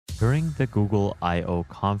During the Google I/O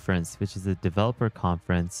conference, which is a developer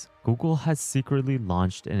conference, Google has secretly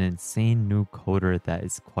launched an insane new coder that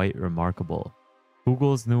is quite remarkable.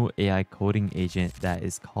 Google's new AI coding agent that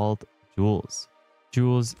is called Jules.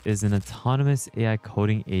 Jules is an autonomous AI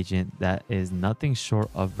coding agent that is nothing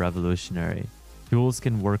short of revolutionary. Jules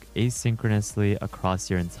can work asynchronously across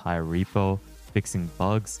your entire repo, fixing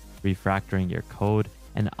bugs, refactoring your code,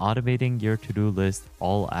 and automating your to-do list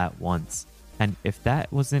all at once. And if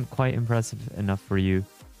that wasn't quite impressive enough for you,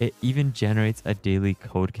 it even generates a daily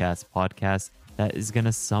Codecast podcast that is going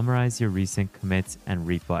to summarize your recent commits and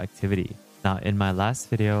repo activity. Now, in my last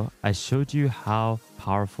video, I showed you how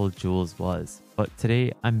powerful Jules was, but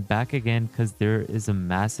today I'm back again because there is a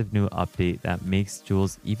massive new update that makes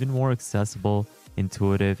Jules even more accessible,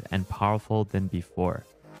 intuitive, and powerful than before.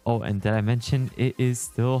 Oh, and did I mention it is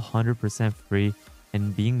still 100% free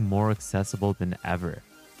and being more accessible than ever?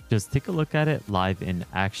 Just take a look at it live in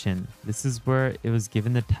action. This is where it was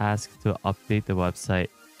given the task to update the website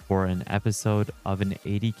for an episode of an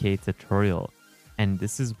 80K tutorial. And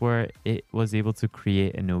this is where it was able to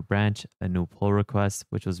create a new branch, a new pull request,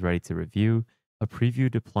 which was ready to review, a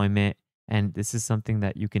preview deployment, and this is something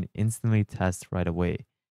that you can instantly test right away.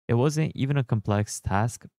 It wasn't even a complex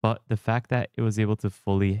task, but the fact that it was able to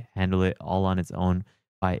fully handle it all on its own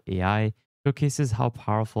by AI showcases how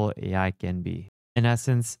powerful AI can be. In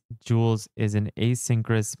essence, Jules is an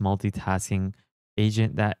asynchronous multitasking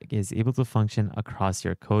agent that is able to function across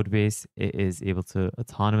your code base. It is able to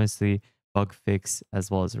autonomously bug fix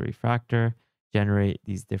as well as refactor, generate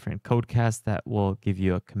these different codecasts that will give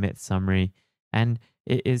you a commit summary, and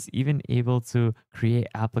it is even able to create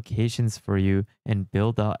applications for you and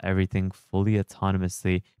build out everything fully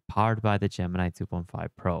autonomously, powered by the Gemini 2.5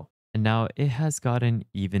 Pro. And now it has gotten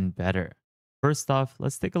even better. First off,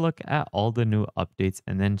 let's take a look at all the new updates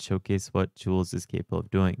and then showcase what Jules is capable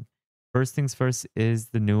of doing. First things first is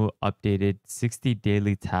the new updated 60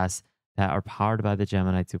 daily tasks that are powered by the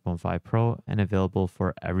Gemini 2.5 Pro and available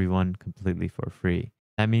for everyone completely for free.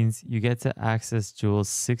 That means you get to access Jules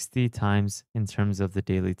 60 times in terms of the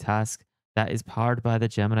daily task that is powered by the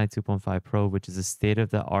Gemini 2.5 Pro, which is a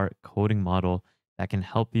state-of-the-art coding model that can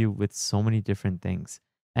help you with so many different things.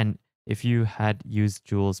 And if you had used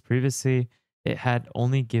Jules previously, it had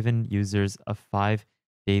only given users a 5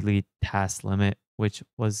 daily task limit, which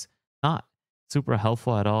was not super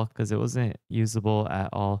helpful at all because it wasn't usable at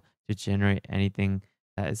all to generate anything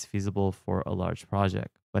that is feasible for a large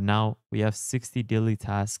project. But now we have 60 daily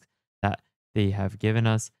tasks that they have given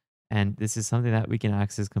us, and this is something that we can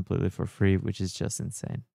access completely for free, which is just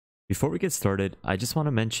insane. Before we get started, I just want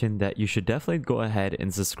to mention that you should definitely go ahead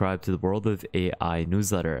and subscribe to the World of AI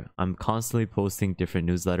newsletter. I'm constantly posting different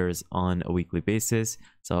newsletters on a weekly basis,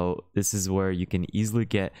 so this is where you can easily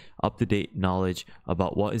get up-to-date knowledge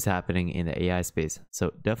about what is happening in the AI space.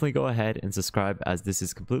 So definitely go ahead and subscribe as this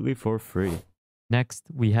is completely for free. Next,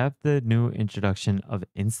 we have the new introduction of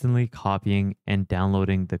instantly copying and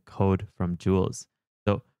downloading the code from Jules.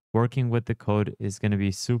 So working with the code is going to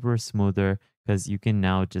be super smoother because you can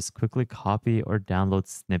now just quickly copy or download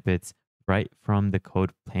snippets right from the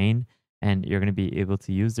code plane, and you're going to be able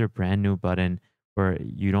to use their brand new button where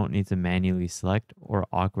you don't need to manually select or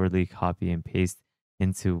awkwardly copy and paste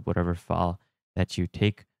into whatever file that you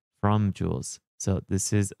take from Jules. So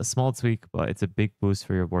this is a small tweak, but it's a big boost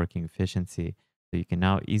for your working efficiency. So you can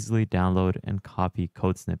now easily download and copy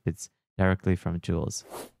code snippets directly from Jules.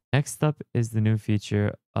 Next up is the new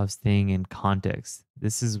feature of staying in context.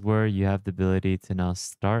 This is where you have the ability to now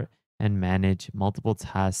start and manage multiple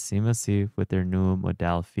tasks seamlessly with their new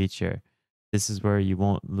Modal feature. This is where you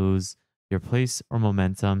won't lose your place or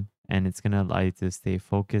momentum, and it's going to allow you to stay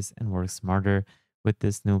focused and work smarter with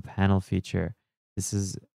this new panel feature. This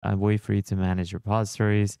is a way for you to manage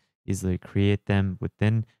repositories, easily create them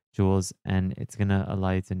within Jules, and it's going to allow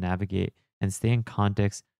you to navigate and stay in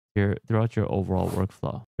context throughout your overall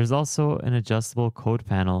workflow. There's also an adjustable code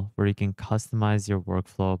panel where you can customize your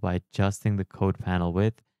workflow by adjusting the code panel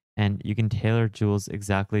width, and you can tailor Jules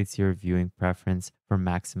exactly to your viewing preference for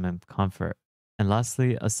maximum comfort. And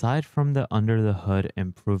lastly, aside from the under the hood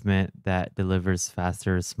improvement that delivers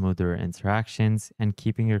faster, smoother interactions and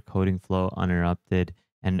keeping your coding flow uninterrupted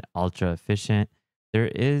and ultra efficient, there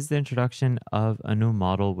is the introduction of a new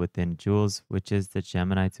model within Jules, which is the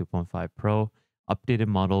Gemini 2.5 Pro updated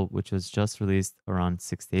model, which was just released around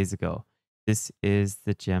 6 days ago. This is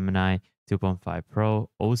the Gemini 2.5 Pro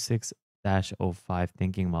 06-05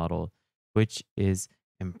 thinking model, which is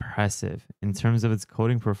impressive. In terms of its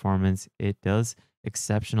coding performance, it does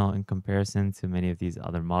exceptional in comparison to many of these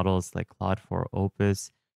other models like Claude 4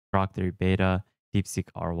 Opus, Grok 3 Beta, DeepSeek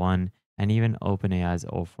R1, and even OpenAI's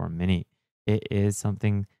O4 Mini. It is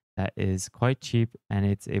something that is quite cheap and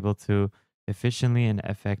it's able to efficiently and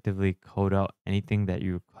effectively code out anything that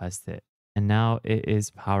you request it. And now it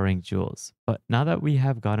is powering Jules. But now that we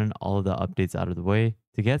have gotten all of the updates out of the way,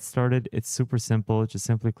 to get started, it's super simple. Just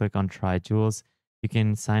simply click on Try Jules. You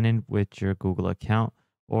can sign in with your Google account,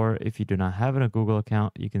 or if you do not have a Google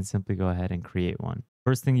account, you can simply go ahead and create one.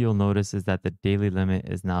 First thing you'll notice is that the daily limit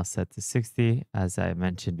is now set to 60, as I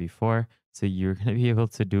mentioned before. So you're going to be able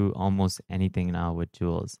to do almost anything now with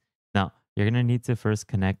Jules. Now, you're going to need to first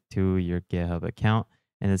connect to your GitHub account.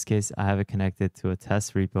 In this case, I have it connected to a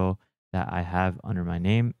test repo that I have under my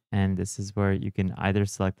name. And this is where you can either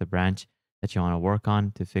select the branch that you want to work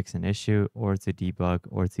on to fix an issue or to debug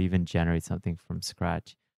or to even generate something from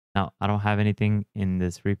scratch. Now, I don't have anything in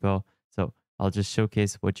this repo, so I'll just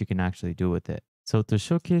showcase what you can actually do with it. So to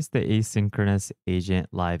showcase the asynchronous agent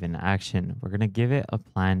live in action, we're going to give it a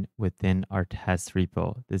plan within our test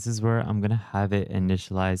repo. This is where I'm going to have it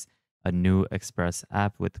initialize a new Express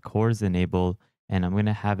app with cores enabled, and I'm going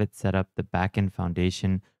to have it set up the backend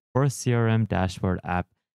foundation for a CRM dashboard app,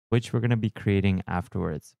 which we're going to be creating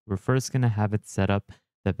afterwards. We're first going to have it set up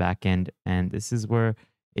the backend, and this is where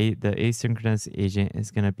the asynchronous agent is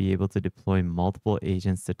going to be able to deploy multiple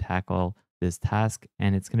agents to tackle this task,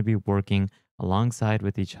 and it's going to be working alongside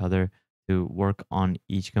with each other to work on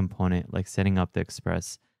each component, like setting up the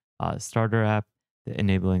Express starter app,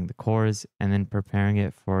 enabling the cores, and then preparing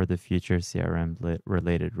it for the future CRM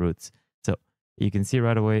related routes. So you can see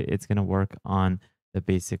right away it's going to work on the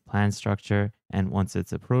basic plan structure. And once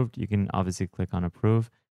it's approved, you can obviously click on approve.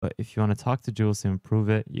 But if you want to talk to Jules to improve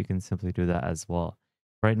it, you can simply do that as well.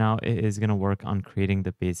 Right now, it is going to work on creating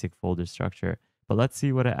the basic folder structure. But let's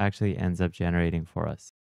see what it actually ends up generating for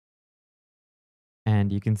us.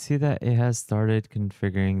 And you can see that it has started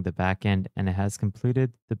configuring the backend and it has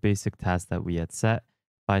completed the basic task that we had set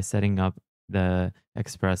by setting up the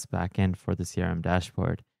Express backend for the CRM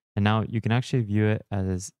dashboard. And now you can actually view it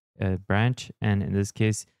as a branch. And in this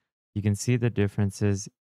case, you can see the differences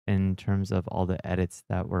in terms of all the edits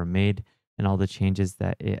that were made and all the changes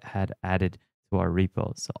that it had added to our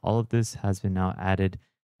repo. So all of this has been now added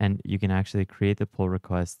and you can actually create the pull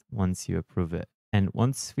request once you approve it. And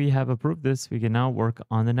once we have approved this, we can now work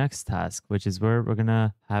on the next task, which is where we're going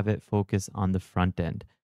to have it focus on the front end.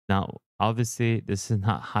 Now, obviously, this is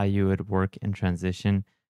not how you would work in transition,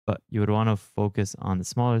 but you would want to focus on the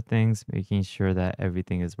smaller things, making sure that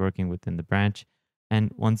everything is working within the branch.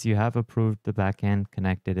 And once you have approved the backend,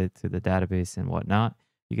 connected it to the database and whatnot,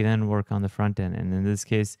 you can then work on the front end. And in this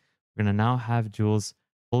case, we're going to now have Jules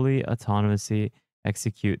fully autonomously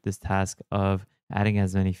execute this task of adding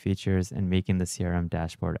as many features and making the CRM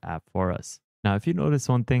dashboard app for us. Now, if you notice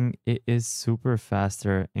one thing, it is super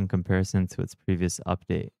faster in comparison to its previous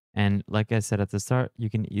update. And like I said at the start, you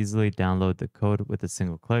can easily download the code with a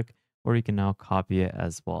single click, or you can now copy it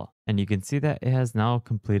as well. And you can see that it has now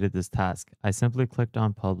completed this task. I simply clicked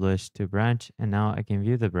on publish to branch, and now I can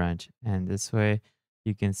view the branch. And this way,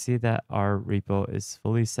 you can see that our repo is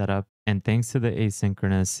fully set up. And thanks to the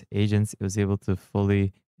asynchronous agents, it was able to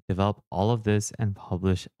fully develop all of this and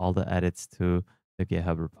publish all the edits to the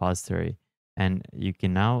GitHub repository. And you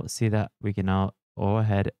can now see that we can now go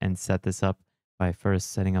ahead and set this up by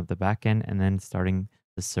first setting up the backend and then starting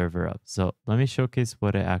the server up. So let me showcase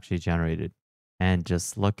what it actually generated. And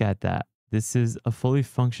just look at that. This is a fully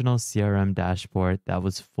functional CRM dashboard that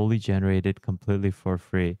was fully generated completely for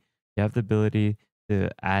free. You have the ability to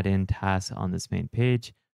add in tasks on this main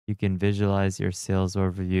page. You can visualize your sales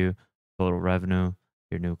overview, total revenue,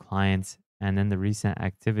 your new clients, and then the recent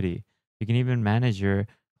activity. You can even manage your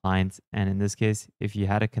clients. And in this case, if you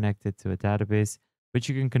had it connected to a database, which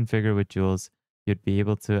you can configure with Jules, you'd be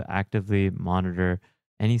able to actively monitor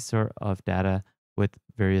any sort of data with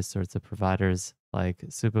various sorts of providers like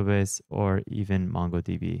Supabase or even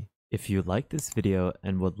MongoDB. If you like this video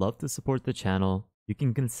and would love to support the channel, you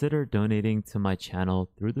can consider donating to my channel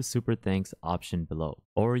through the Super Thanks option below.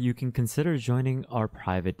 Or you can consider joining our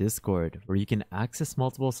private Discord, where you can access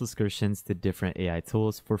multiple subscriptions to different AI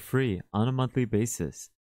tools for free on a monthly basis,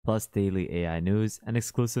 plus daily AI news and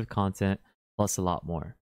exclusive content, plus a lot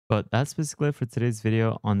more. But that's basically it for today's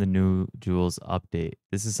video on the new Jules update.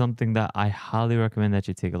 This is something that I highly recommend that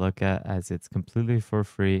you take a look at, as it's completely for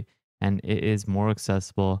free and it is more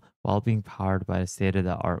accessible while being powered by a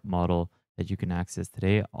state-of-the-art model that you can access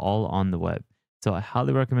today all on the web. So I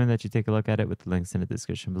highly recommend that you take a look at it with the links in the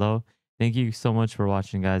description below. Thank you so much for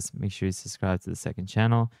watching, guys. Make sure you subscribe to the second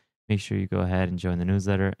channel. Make sure you go ahead and join the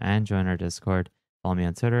newsletter and join our Discord. Follow me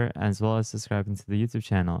on Twitter, as well as subscribing to the YouTube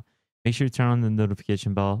channel. Make sure you turn on the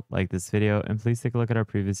notification bell, like this video, and please take a look at our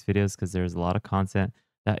previous videos because there's a lot of content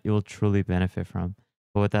that you'll truly benefit from.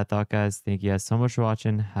 But with that thought, guys, thank you guys so much for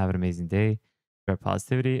watching. Have an amazing day. Spread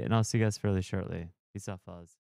positivity, and I'll see you guys fairly shortly. Peace out, fellas.